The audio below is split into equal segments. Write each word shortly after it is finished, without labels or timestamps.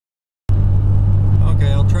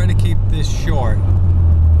this short.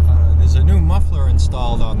 There's a new muffler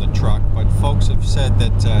installed on the truck, but folks have said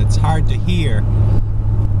that it's hard to hear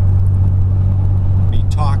me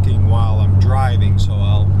talking while I'm driving, so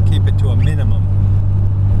I'll keep it to a minimum.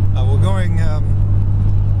 We're going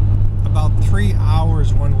about 3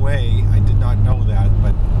 hours one way. I did not know that,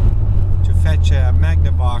 but to fetch a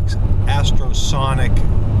Magnavox Astrosonic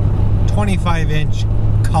 25-inch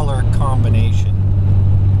color combination.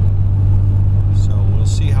 So we'll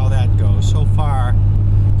see how that goes. So far,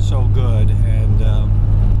 so good, and I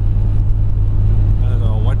don't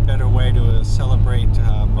know what better way to celebrate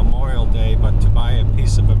Memorial Day but to buy a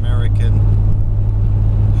piece of American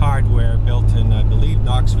hardware built in, I believe,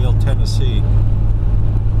 Knoxville, Tennessee.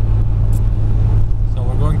 So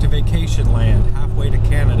we're going to vacation land, halfway to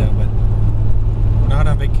Canada, but we're not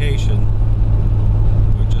on vacation.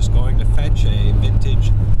 We're just going to fetch a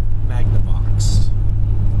vintage Magnavox.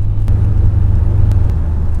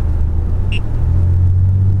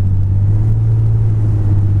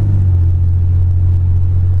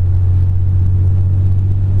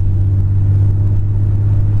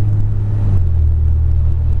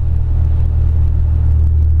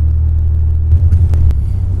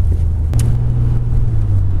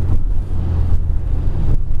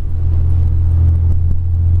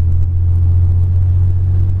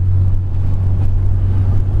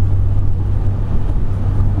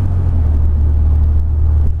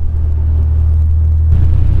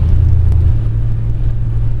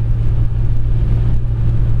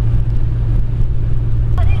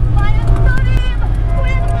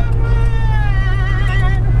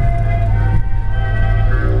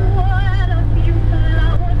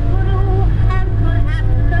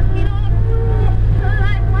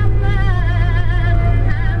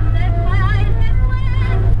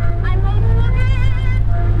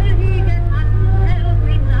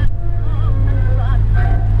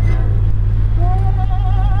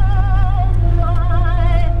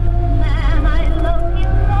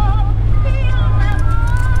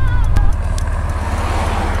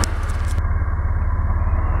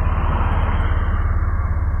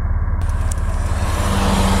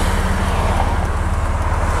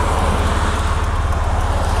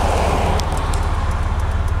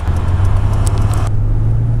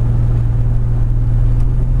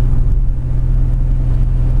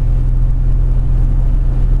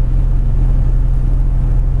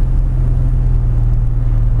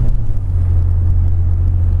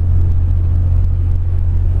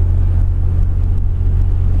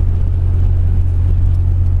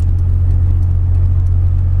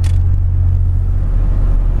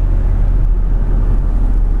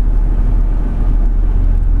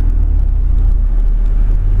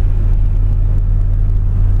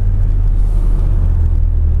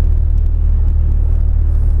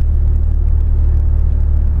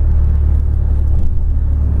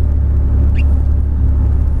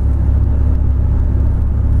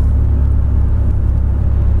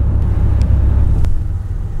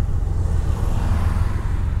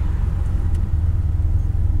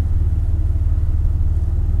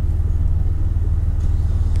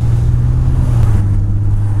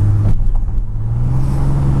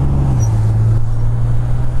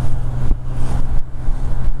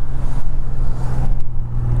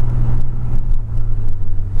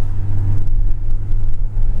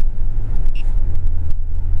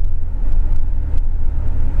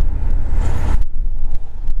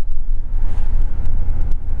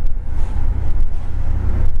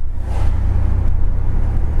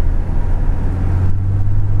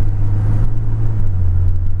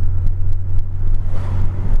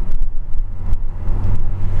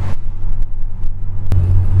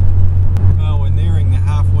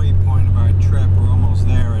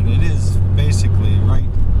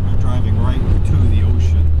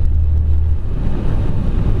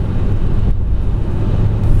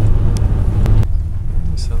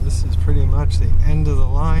 The end of the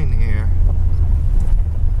line here.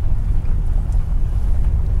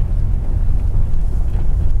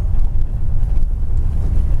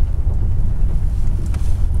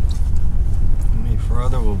 Any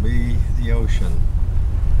further will be the ocean.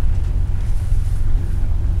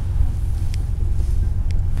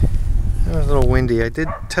 It was a little windy. I did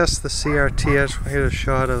test the CRT. I just had a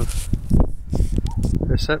shot of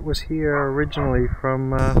the set was here originally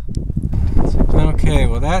from okay,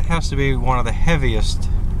 well that has to be one of the heaviest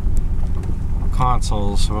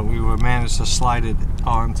consoles, so we managed to slide it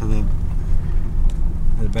onto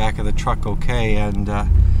the back of the truck okay, and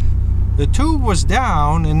the tube was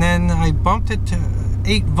down, and then I bumped it to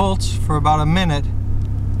 8 volts for about a minute,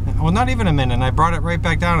 well not even a minute, and I brought it right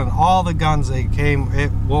back down, and all the guns they came,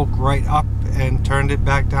 it woke right up and turned it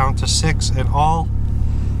back down to 6, and all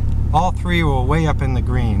three were way up in the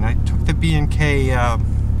green. I took the B&K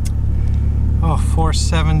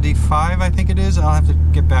 475, I think it is. I'll have to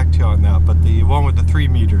get back to you on that, but the one with the 3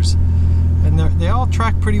 meters, and they all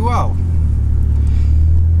track pretty well.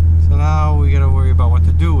 So now we gotta worry about what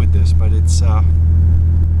to do with this, but it's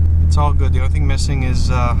all good. The only thing missing is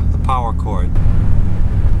the power cord.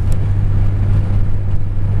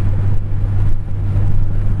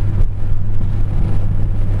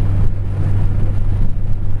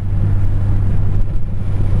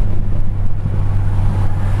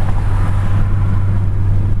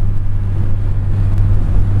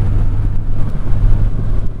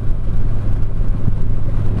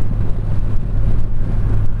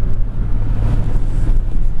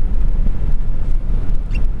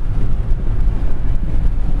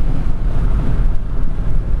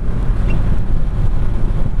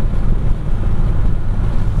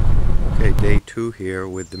 Day 2 here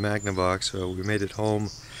with the Magnavox. So we made it home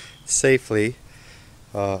safely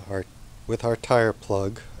with our tire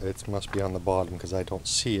plug. It must be on the bottom because I don't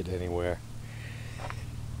see it anywhere.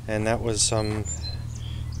 And that was some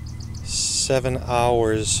 7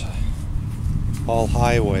 hours all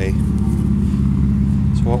highway.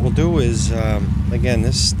 So what we'll do is, again,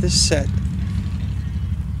 this set,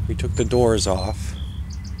 we took the doors off.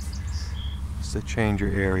 It's the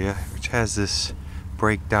changer area, which has this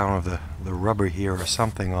breakdown of the rubber here or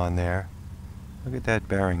something on there. Look at that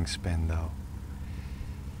bearing spin though.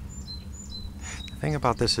 The thing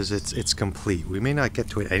about this is it's complete. We may not get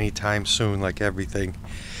to it anytime soon like everything.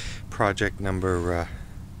 Project number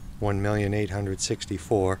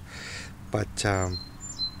 1,864,000, but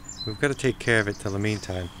we've got to take care of it till the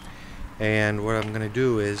meantime. And what I'm going to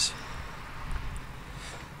do is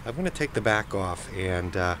I'm going to take the back off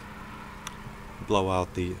and blow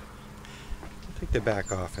out the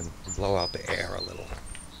back off and blow out the air a little.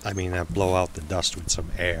 I mean, blow out the dust with some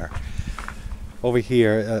air. Over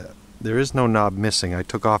here, there is no knob missing. I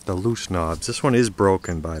took off the loose knobs. This one is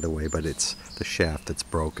broken, by the way, but it's the shaft that's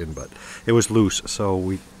broken, but it was loose, so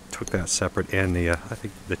we took that separate. And the I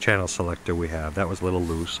think the channel selector we have, that was a little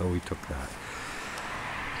loose, so we took that.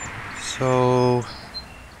 So,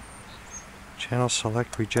 channel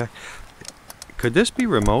select, reject. Could this be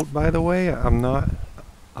remote, by the way? I'm not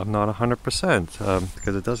 100%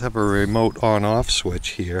 because it does have a remote on-off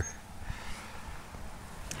switch here.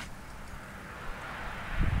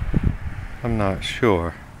 I'm not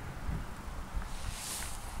sure.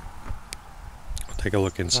 I'll take a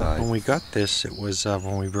look inside. When we got this, it was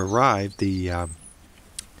when we arrived, the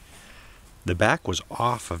back was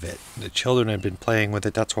off of it. The children had been playing with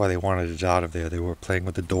it. That's why they wanted it out of there. They were playing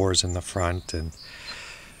with the doors in the front and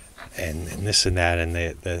this and that, and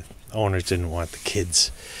the owners didn't want the kids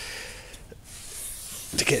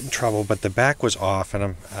to get in trouble, but the back was off,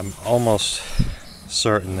 and I'm almost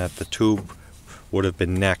certain that the tube would have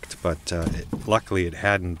been necked, but luckily it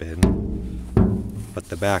hadn't been, but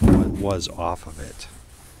the back was off of it.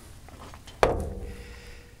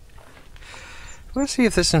 Let's see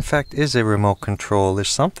if this in fact is a remote control. There's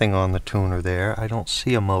something on the tuner there. I don't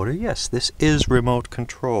see a motor. Yes, this is remote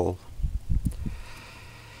control.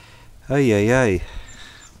 Ay, ay, ay.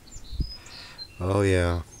 Oh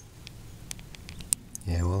yeah.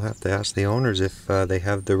 Yeah, we'll have to ask the owners if they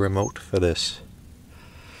have the remote for this.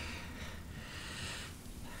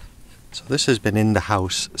 So this has been in the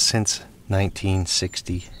house since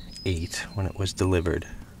 1968 when it was delivered.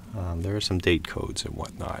 There are some date codes and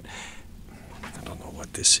whatnot. I don't know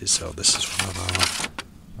what this is. So this is one of our...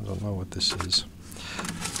 I don't know what this is.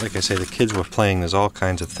 Like I say, the kids were playing. There's all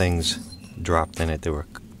kinds of things dropped in it. There were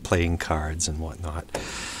playing cards and whatnot.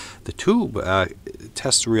 The tube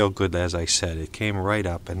tests real good, as I said. It came right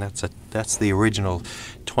up, and that's the original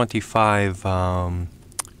 25. Well,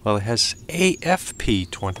 it has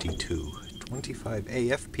AFP22, 25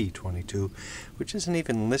 AFP22, which isn't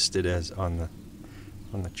even listed as on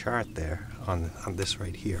the chart there on this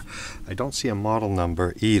right here. I don't see a model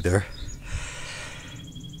number either.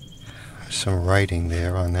 There's some writing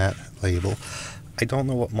there on that label. I don't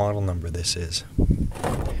know what model number this is.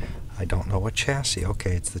 I don't know what chassis.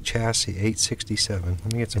 Okay, it's the chassis 867.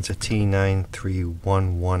 Let me get some. It's a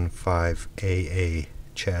T93115AA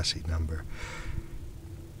chassis number.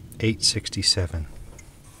 867.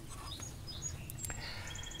 It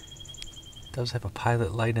does have a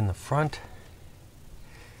pilot light in the front.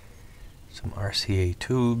 Some RCA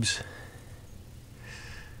tubes.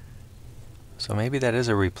 So maybe that is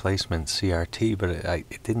a replacement CRT, but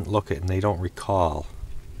it didn't look it, and they don't recall.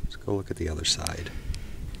 Let's go look at the other side.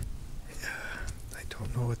 I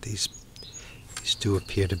don't know what these do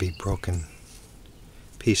appear to be broken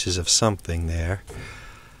pieces of something there.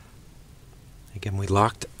 Again, we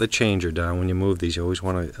locked the changer down. When you move these, you always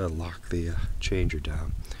want to lock the changer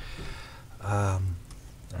down.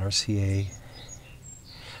 RCA,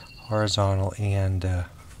 horizontal, and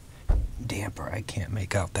damper. I can't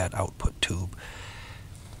make out that output tube.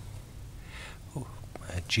 Oh,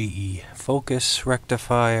 a GE focus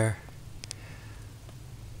rectifier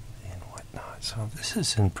and whatnot. So this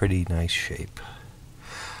is in pretty nice shape.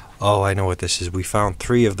 Oh, I know what this is. We found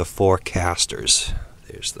 3 of the 4 casters.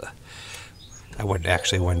 There's the... I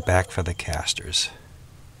actually went back for the casters.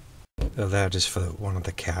 So that is for one of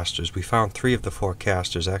the casters. We found 3 of the 4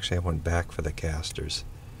 casters. Actually, I went back for the casters.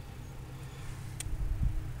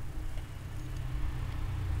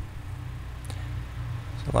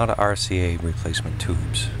 There's a lot of RCA replacement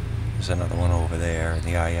tubes. There's another one over there in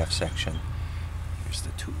the IF section. Here's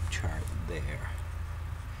the tube chart there.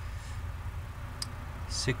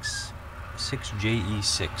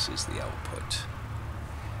 6JE6 is the output.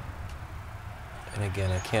 And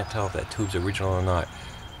again, I can't tell if that tube's original or not.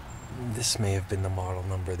 This may have been the model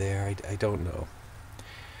number there. I don't know.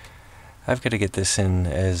 I've got to get this in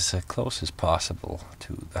as close as possible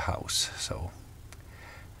to the house. So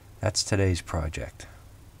that's today's project.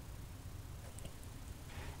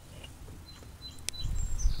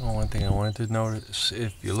 Oh, one thing I wanted to notice,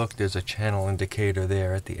 if you look, there's a channel indicator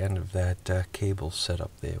there at the end of that cable set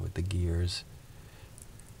up there with the gears.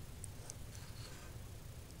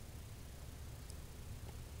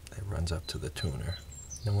 That runs up to the tuner.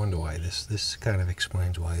 No wonder why this kind of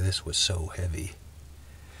explains why this was so heavy.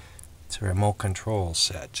 It's a remote control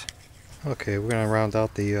set. Okay, we're going to round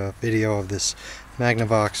out the video of this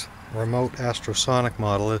Magnavox remote Astrosonic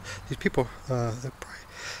model. These people,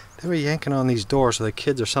 they were yanking on these doors so the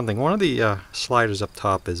kids or something. One of the sliders up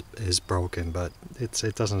top is broken, but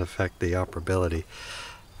it doesn't affect the operability.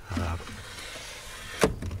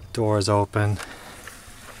 Doors open.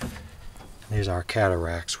 These are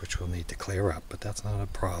cataracts, which we'll need to clear up, but that's not a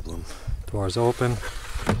problem. Doors open.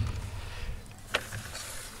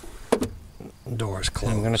 Doors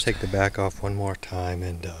closed. I'm going to take the back off one more time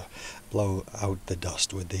and blow out the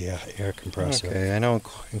dust with the air compressor. Okay, I know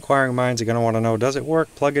inquiring minds are going to want to know, does it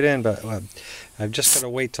work? Plug it in, but I've just got to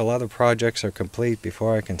wait till other projects are complete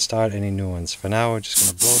before I can start any new ones. For now, we're just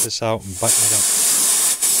going to blow this out and button it up.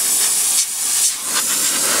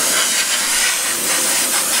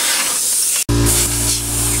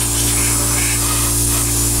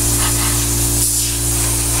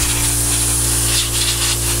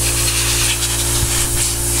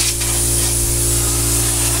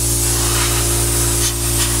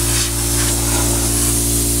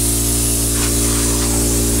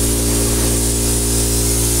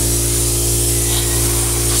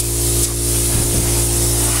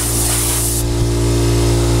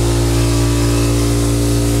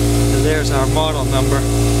 There's our model number.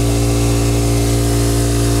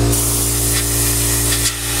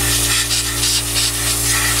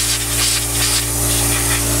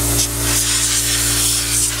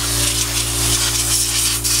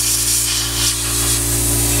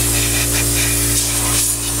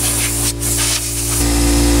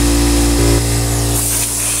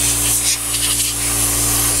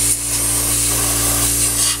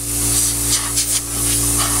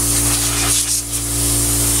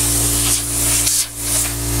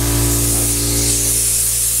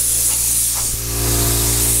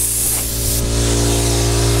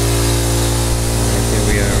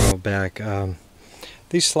 Back.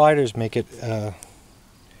 These sliders make it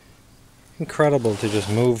incredible to just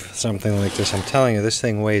move something like this. I'm telling you, this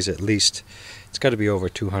thing weighs at least, it's got to be over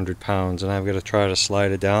 200 pounds, and I've got to try to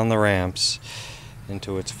slide it down the ramps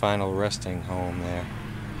into its final resting home there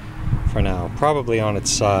for now. Probably on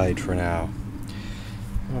its side for now.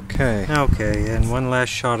 Okay, and one last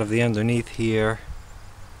shot of the underneath here.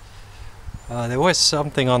 There was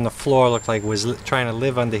something on the floor, looked like it was trying to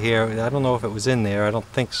live under here. I don't know if it was in there, I don't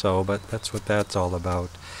think so, but that's what that's all about.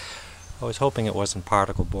 I was hoping it wasn't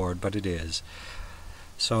particle board, but it is.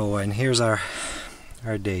 So, and here's our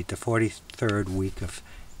date, the 43rd week of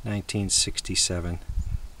 1967.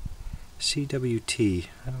 CWT,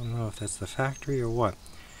 I don't know if that's the factory or what.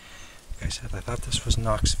 Like I said, I thought this was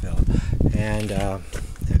Knoxville. And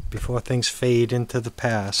before things fade into the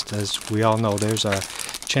past, as we all know, there's a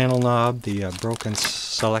channel knob, the broken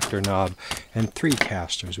selector knob, and 3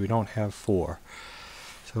 casters. We don't have 4.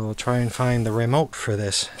 So we'll try and find the remote for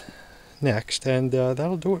this next, and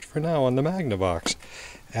that'll do it for now on the Magnavox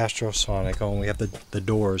Astrosonic. Oh, and we have the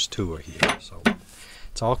doors too here, so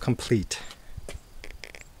it's all complete.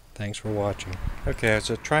 Thanks for watching. Okay,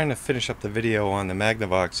 so trying to finish up the video on the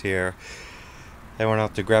Magnavox here. I went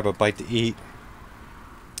out to grab a bite to eat,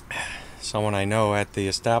 someone I know at the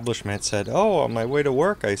establishment said, "Oh, on my way to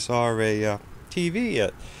work I saw a TV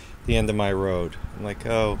at the end of my road." I'm like,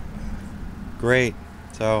 "Oh, great."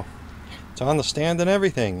 So it's on the stand and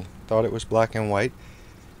everything. Thought it was black and white.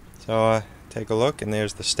 So take a look, and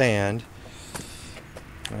there's the stand.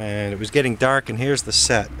 And it was getting dark, and here's the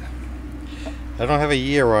set. I don't have a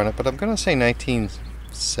year on it, but I'm going to say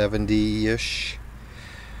 1970-ish.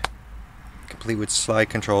 Complete with slide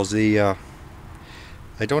controls. I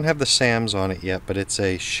don't have the SAMs on it yet, but it's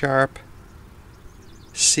a Sharp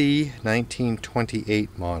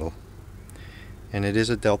C1928 model. And it is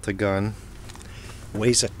a Delta gun.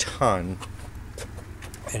 Weighs a ton.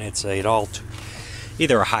 And it's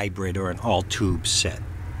either a hybrid or an all-tube set.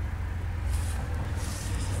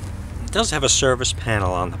 It does have a service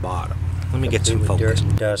panel on the bottom. Let me get some focus. Dirt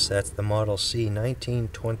and dust. That's the model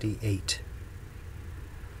C1928.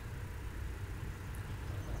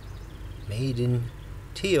 Made in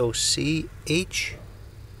Tokyohigi,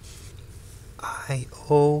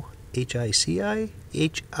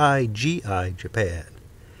 Japan.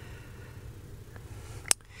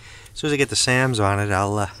 As soon as I get the SAMs on it,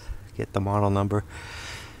 I'll get the model number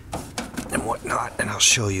and whatnot, and I'll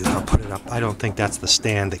show you. I'll put it up. I don't think that's the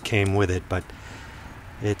stand that came with it, but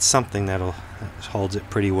it's something that holds it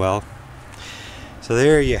pretty well. So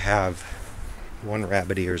there you have one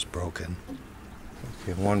rabbit ear is broken.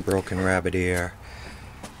 Okay, one broken rabbit ear.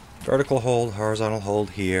 Vertical hold, horizontal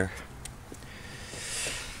hold here.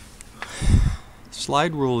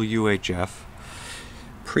 Slide rule UHF.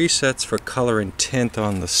 Presets for color and tint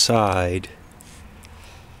on the side.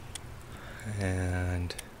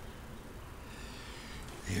 And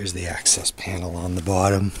here's the access panel on the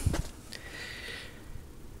bottom.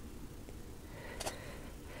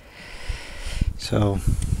 So,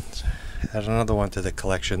 add another one to the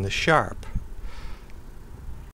collection, the Sharp